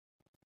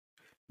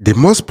The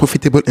most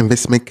profitable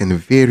investment can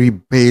vary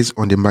based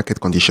on the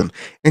market condition,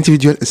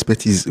 individual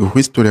expertise,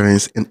 risk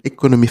tolerance, and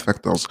economic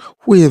factors.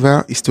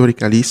 However,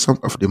 historically, some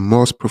of the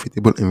most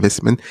profitable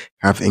investments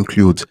have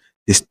included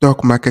the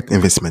stock market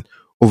investment.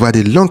 Over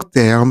the long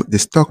term, the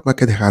stock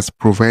market has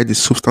provided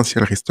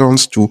substantial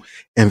returns to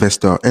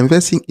investors.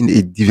 Investing in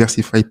a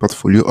diversified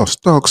portfolio of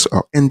stocks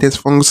or index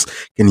funds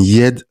can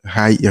yield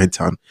high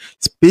return,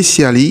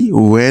 especially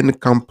when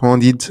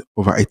compounded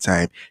over a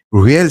time.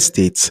 Real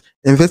estate.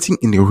 Investing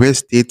in real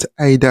estate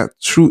either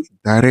through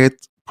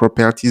direct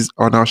properties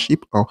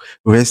ownership or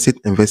real estate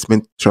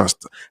investment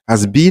trust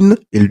has been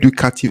a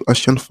lucrative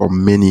option for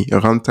many.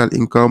 Rental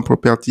income,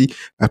 property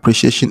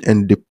appreciation,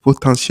 and the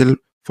potential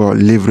for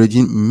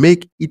leveraging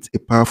make it a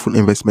powerful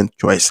investment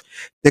choice.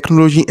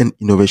 Technology and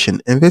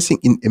innovation. Investing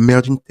in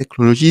emerging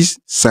technologies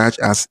such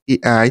as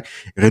AI,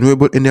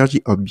 renewable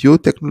energy, or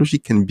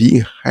biotechnology can be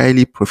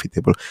highly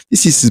profitable.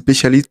 This is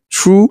especially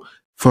true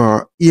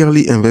for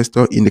early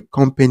investors in the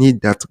company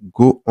that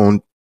go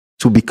on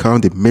to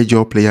become the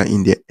major player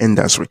in the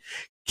industry.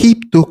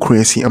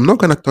 Cryptocurrency. I'm not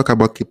going to talk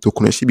about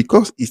cryptocurrency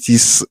because it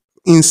is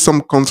in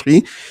some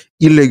country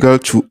illegal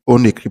to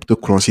own a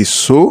cryptocurrency.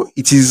 So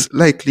it is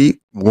likely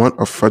one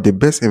of the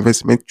best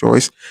investment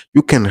choice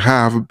you can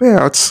have,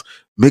 but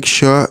make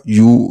sure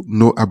you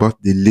know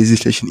about the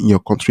legislation in your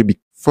country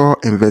before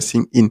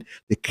investing in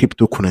the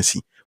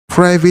cryptocurrency.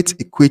 Private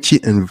equity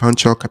and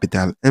venture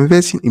capital.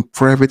 Investing in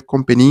private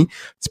company,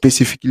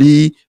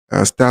 specifically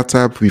a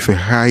startup with a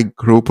high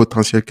growth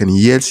potential can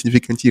yield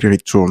significant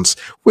returns.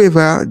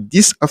 However,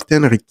 this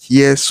often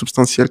requires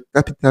substantial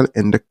capital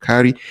and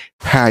carry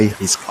high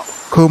risk.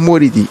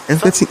 Commodity.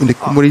 Investing in the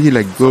commodity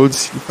like gold,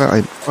 silver,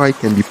 and oil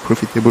can be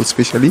profitable,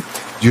 especially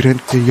during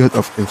periods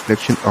of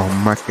inflation or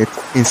market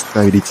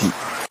instability.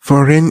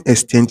 Foreign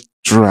exchange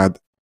trade.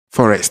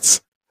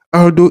 Forests.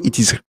 Although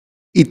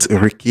it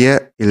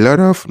requires a lot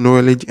of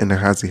knowledge and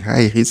has a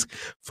high risk.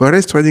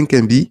 Forex trading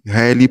can be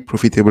highly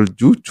profitable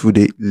due to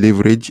the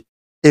leverage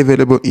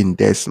available in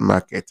this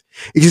market.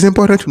 It is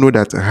important to know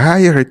that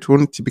higher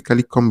return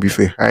typically come with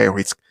a high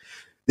risk.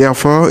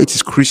 Therefore, it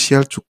is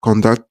crucial to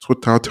conduct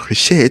thorough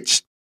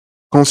research,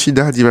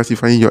 consider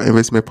diversifying your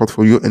investment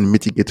portfolio and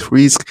mitigate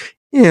risk,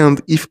 and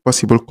if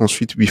possible,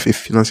 consult with a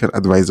financial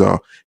advisor.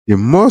 The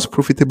most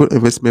profitable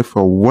investment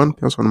for one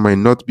person might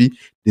not be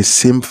the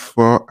same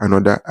for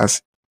another,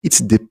 as it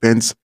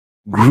depends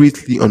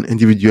greatly on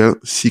individual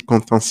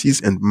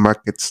circumstances and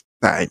market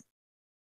time.